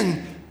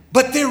tension,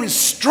 but there is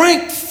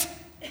strength.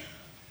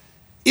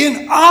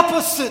 In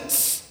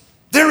opposites,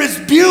 there is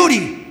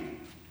beauty.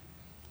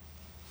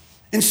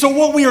 And so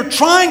what we are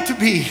trying to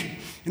be,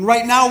 and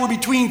right now we're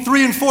between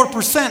 3 and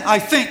 4%, I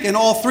think, in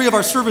all three of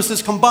our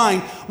services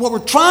combined, what we're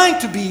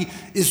trying to be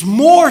is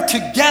more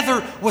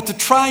together what the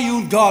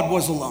triune God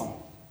was alone.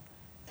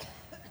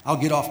 I'll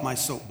get off my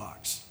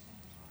soapbox.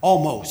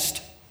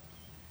 Almost.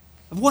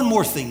 I have one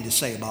more thing to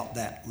say about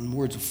that, in the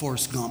words of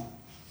Forrest Gump.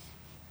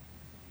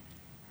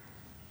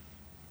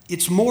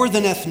 It's more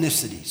than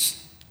ethnicities.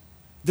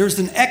 There's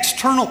an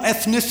external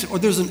ethnicity, or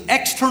there's an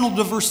external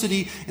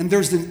diversity, and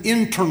there's an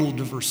internal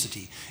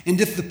diversity. And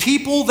if the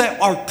people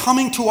that are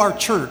coming to our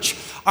church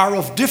are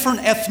of different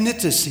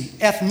ethnicities,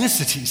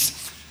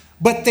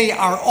 but they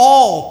are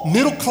all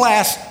middle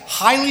class,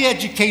 highly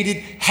educated,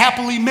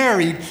 happily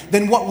married,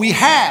 then what we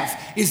have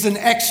is an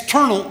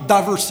external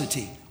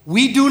diversity.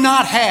 We do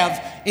not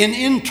have an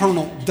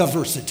internal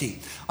diversity.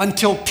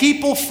 Until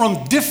people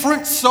from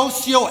different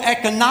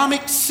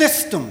socioeconomic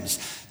systems,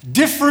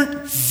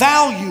 different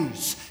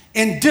values,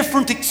 and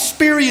different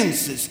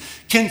experiences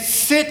can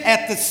sit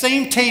at the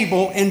same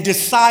table and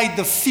decide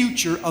the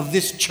future of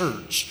this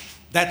church.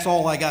 That's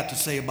all I got to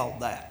say about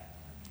that.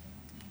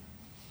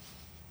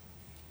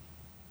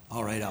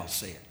 All right, I'll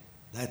say it.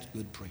 That's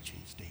good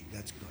preaching, Steve.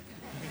 That's good.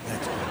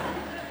 That's good.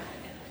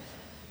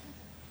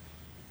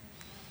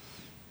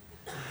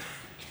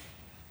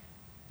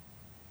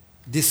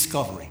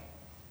 Discovery.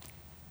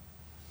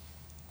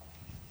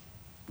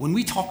 When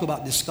we talk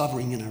about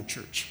discovering in our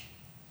church,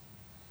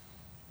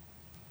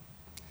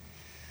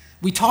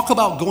 we talk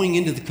about going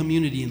into the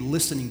community and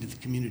listening to the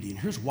community. And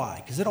here's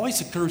why. Because it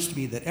always occurs to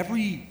me that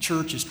every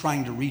church is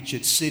trying to reach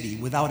its city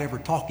without ever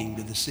talking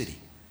to the city.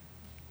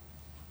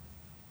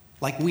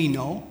 Like we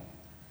know.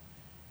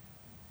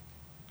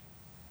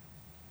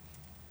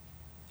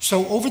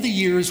 So over the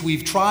years,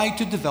 we've tried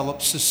to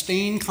develop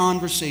sustained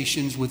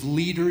conversations with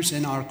leaders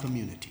in our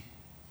community.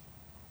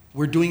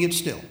 We're doing it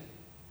still.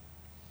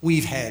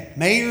 We've had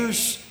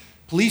mayors,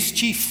 police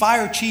chiefs,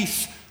 fire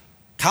chiefs,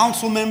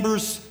 council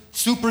members,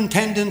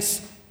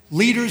 superintendents,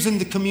 leaders in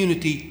the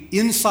community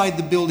inside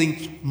the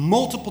building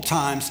multiple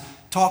times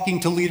talking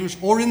to leaders,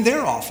 or in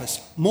their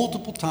office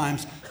multiple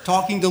times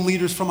talking to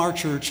leaders from our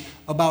church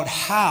about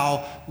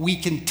how we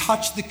can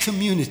touch the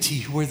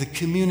community where the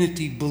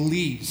community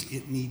believes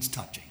it needs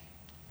touching,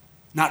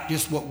 not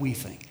just what we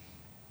think.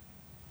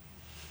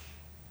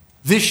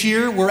 This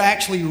year, we're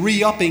actually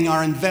re-upping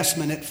our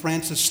investment at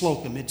Francis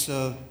Slocum. It's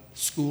a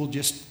school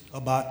just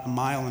about 1.5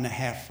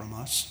 miles from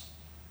us.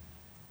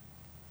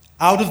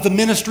 Out of the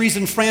ministries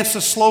in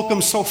Francis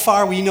Slocum so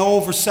far, we know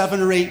over 7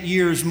 or 8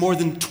 years, more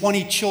than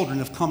 20 children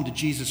have come to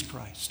Jesus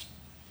Christ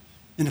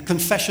in a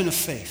confession of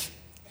faith.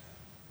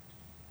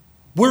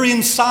 We're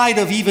inside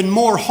of even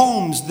more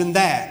homes than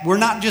that. We're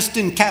not just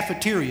in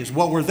cafeterias.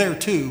 Well, we're there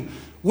too.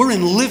 We're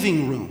in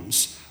living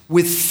rooms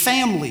with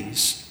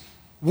families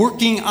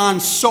working on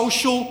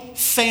social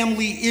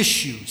family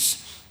issues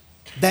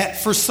that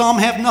for some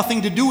have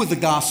nothing to do with the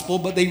gospel,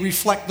 but they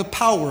reflect the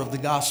power of the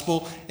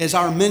gospel as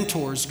our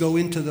mentors go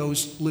into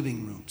those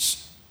living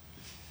rooms.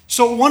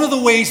 So one of the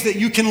ways that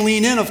you can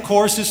lean in, of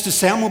course, is to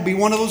say, I'm going to be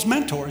one of those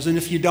mentors. And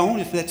if you don't,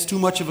 if that's too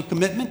much of a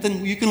commitment,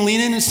 then you can lean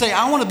in and say,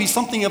 I want to be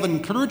something of an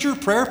encourager,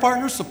 prayer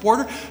partner,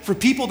 supporter for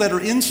people that are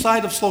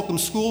inside of Slocum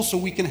School so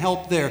we can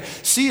help there.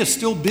 See us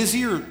still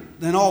busier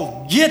than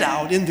all get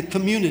out in the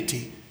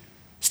community.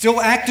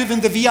 Still active in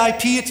the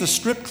VIP. It's a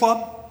strip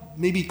club,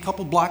 maybe a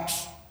couple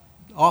blocks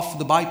off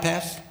the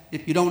bypass.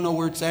 If you don't know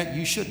where it's at,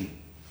 you shouldn't.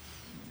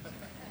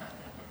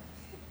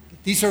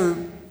 These are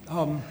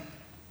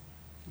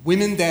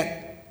women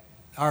that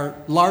are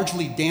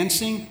largely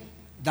dancing,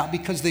 not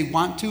because they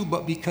want to,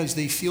 but because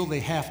they feel they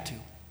have to.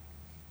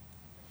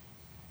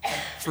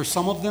 For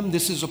some of them,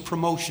 this is a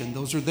promotion.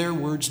 Those are their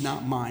words,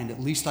 not mine. At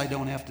least I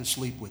don't have to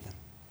sleep with them.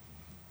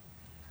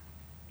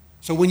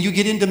 So when you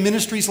get into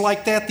ministries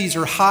like that, these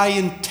are high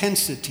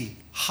intensity,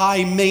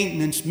 high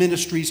maintenance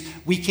ministries.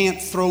 We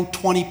can't throw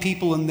 20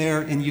 people in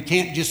there and you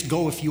can't just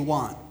go if you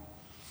want.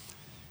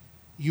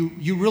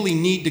 You really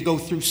need to go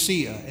through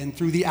SIA and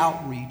through the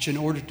outreach in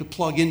order to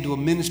plug into a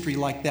ministry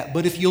like that.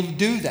 But if you'll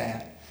do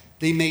that,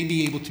 they may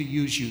be able to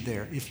use you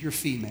there. If you're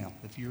female,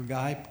 if you're a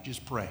guy,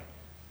 just pray.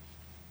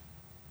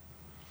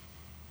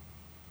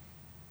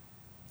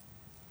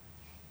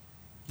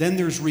 Then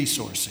there's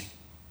resourcing.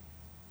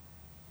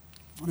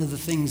 One of the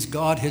things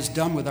God has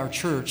done with our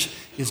church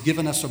is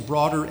given us a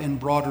broader and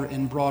broader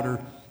and broader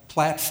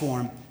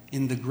platform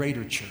in the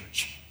greater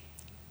church.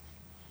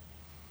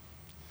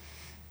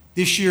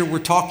 This year we're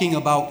talking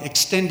about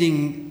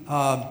extending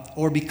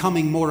or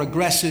becoming more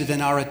aggressive in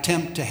our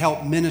attempt to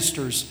help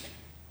ministers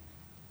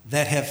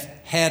that have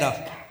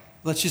had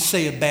let's just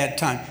say a bad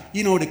time.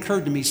 You know, it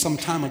occurred to me some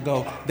time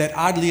ago that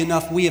oddly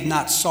enough we have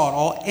not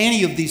sought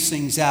any of these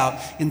things out.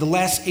 In the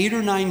last 8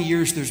 or 9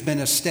 years there's been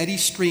a steady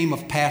stream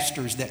of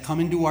pastors that come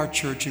into our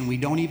church and we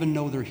don't even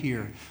know they're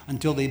here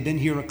until they've been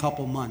here a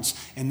couple months,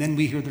 and then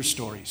we hear their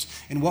stories.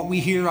 And what we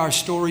hear are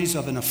stories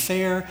of an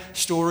affair,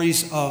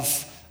 stories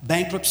of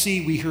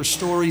bankruptcy. We hear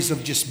stories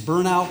of just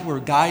burnout where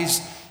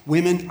guys,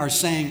 women are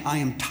saying, I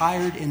am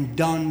tired and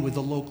done with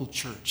the local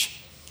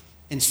church.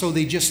 And so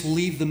they just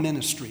leave the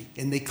ministry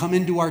and they come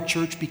into our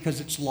church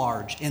because it's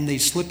large, and they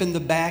slip in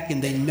the back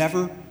and they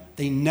never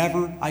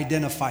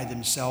identify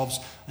themselves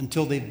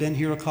until they've been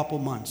here a couple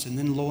months. And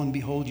then lo and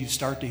behold, you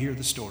start to hear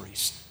the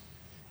stories.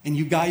 And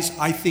you guys,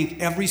 I think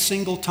every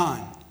single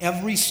time,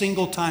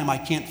 I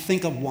can't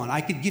think of one. I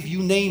could give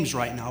you names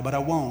right now, but I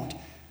won't.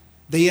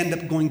 They end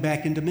up going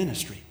back into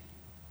ministry.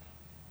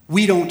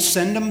 We don't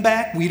send them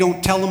back. We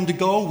don't tell them to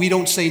go. We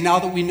don't say, now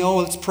that we know,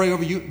 let's pray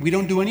over you. We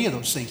don't do any of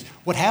those things.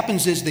 What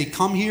happens is they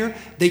come here,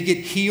 they get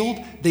healed,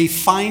 they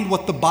find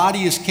what the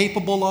body is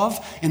capable of,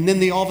 and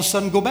then they all of a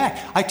sudden go back.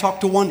 I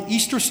talked to one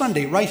Easter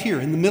Sunday right here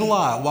in the middle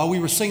aisle while we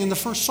were singing the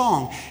first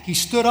song. He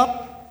stood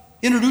up,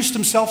 introduced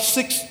himself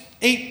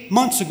 6-8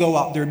 months ago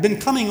out there. Had been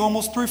coming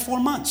almost 3 or 4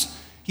 months.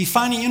 He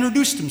finally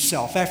introduced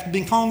himself after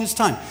being calling this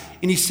time.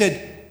 And he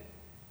said,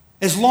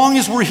 as long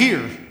as we're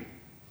here.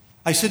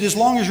 I said, as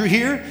long as you're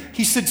here?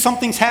 He said,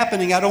 something's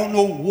happening. I don't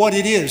know what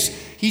it is.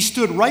 He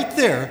stood right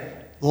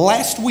there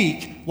last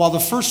week while the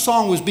first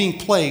song was being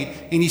played,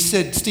 and he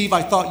said, Steve,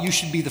 I thought you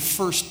should be the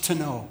first to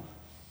know.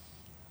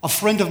 A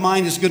friend of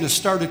mine is going to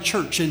start a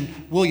church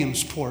in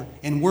Williamsport,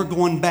 and we're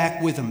going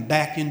back with him,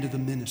 back into the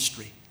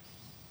ministry.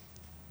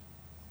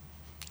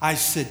 I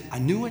said, I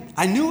knew it.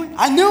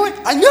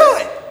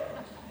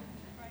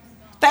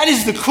 That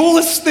is the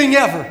coolest thing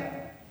ever.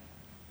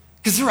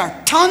 Because there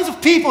are tons of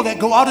people that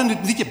go out and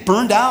they get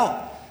burned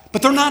out,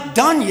 but they're not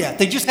done yet.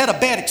 They just had a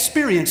bad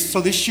experience.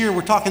 So this year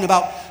we're talking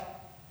about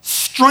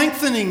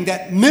strengthening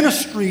that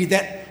ministry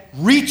that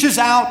reaches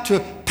out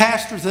to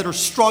pastors that are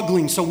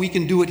struggling so we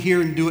can do it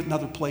here and do it in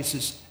other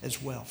places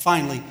as well.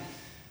 Finally,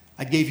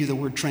 I gave you the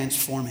word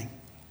transforming.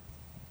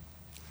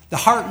 The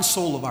heart and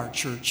soul of our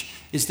church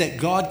is that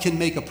God can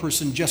make a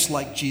person just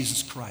like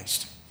Jesus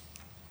Christ.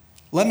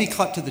 Let me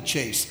cut to the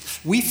chase.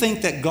 We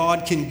think that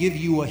God can give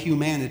you a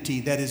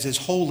humanity that is as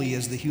holy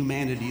as the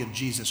humanity of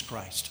Jesus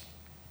Christ.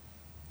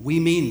 We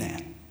mean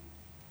that.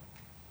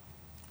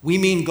 We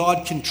mean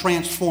God can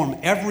transform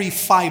every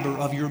fiber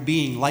of your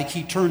being like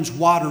He turns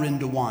water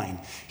into wine.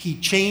 He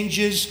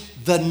changes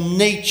the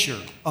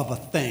nature of a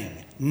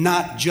thing,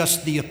 not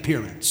just the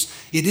appearance.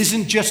 It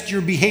isn't just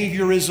your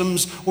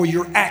behaviorisms or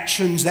your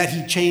actions that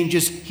He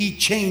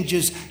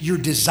changes your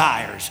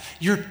desires,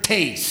 your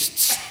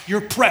tastes,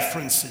 your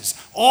preferences.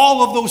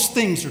 All of those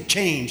things are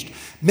changed.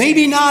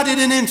 Maybe not in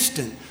an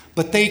instant,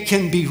 but they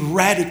can be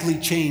radically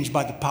changed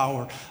by the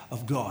power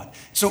of God.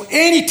 So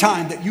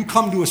anytime that you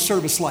come to a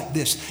service like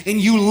this and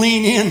you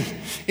lean in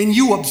and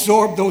you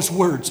absorb those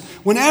words,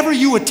 whenever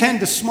you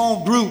attend a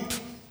small group,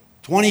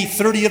 20,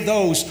 30 of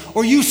those,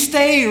 or you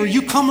stay or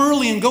you come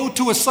early and go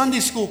to a Sunday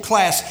school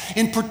class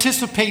and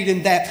participate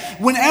in that.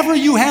 Whenever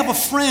you have a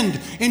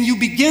friend and you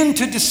begin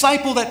to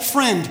disciple that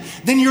friend,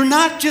 then you're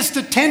not just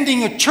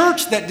attending a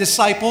church that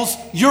disciples,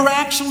 you're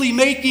actually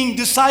making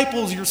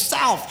disciples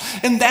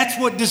yourself. And that's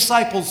what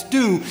disciples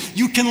do.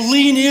 You can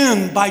lean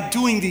in by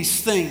doing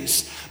these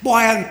things. Boy,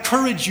 I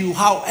encourage you,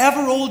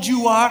 however old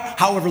you are,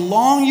 however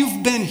long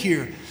you've been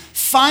here,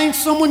 find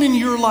someone in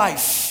your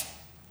life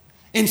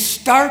and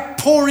start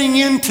pouring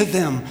into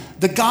them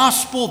the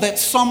gospel that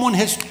someone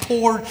has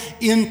poured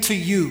into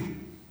you.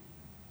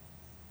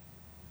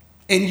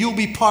 And you'll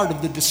be part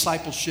of the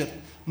discipleship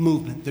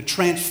movement, the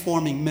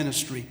transforming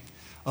ministry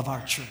of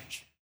our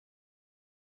church.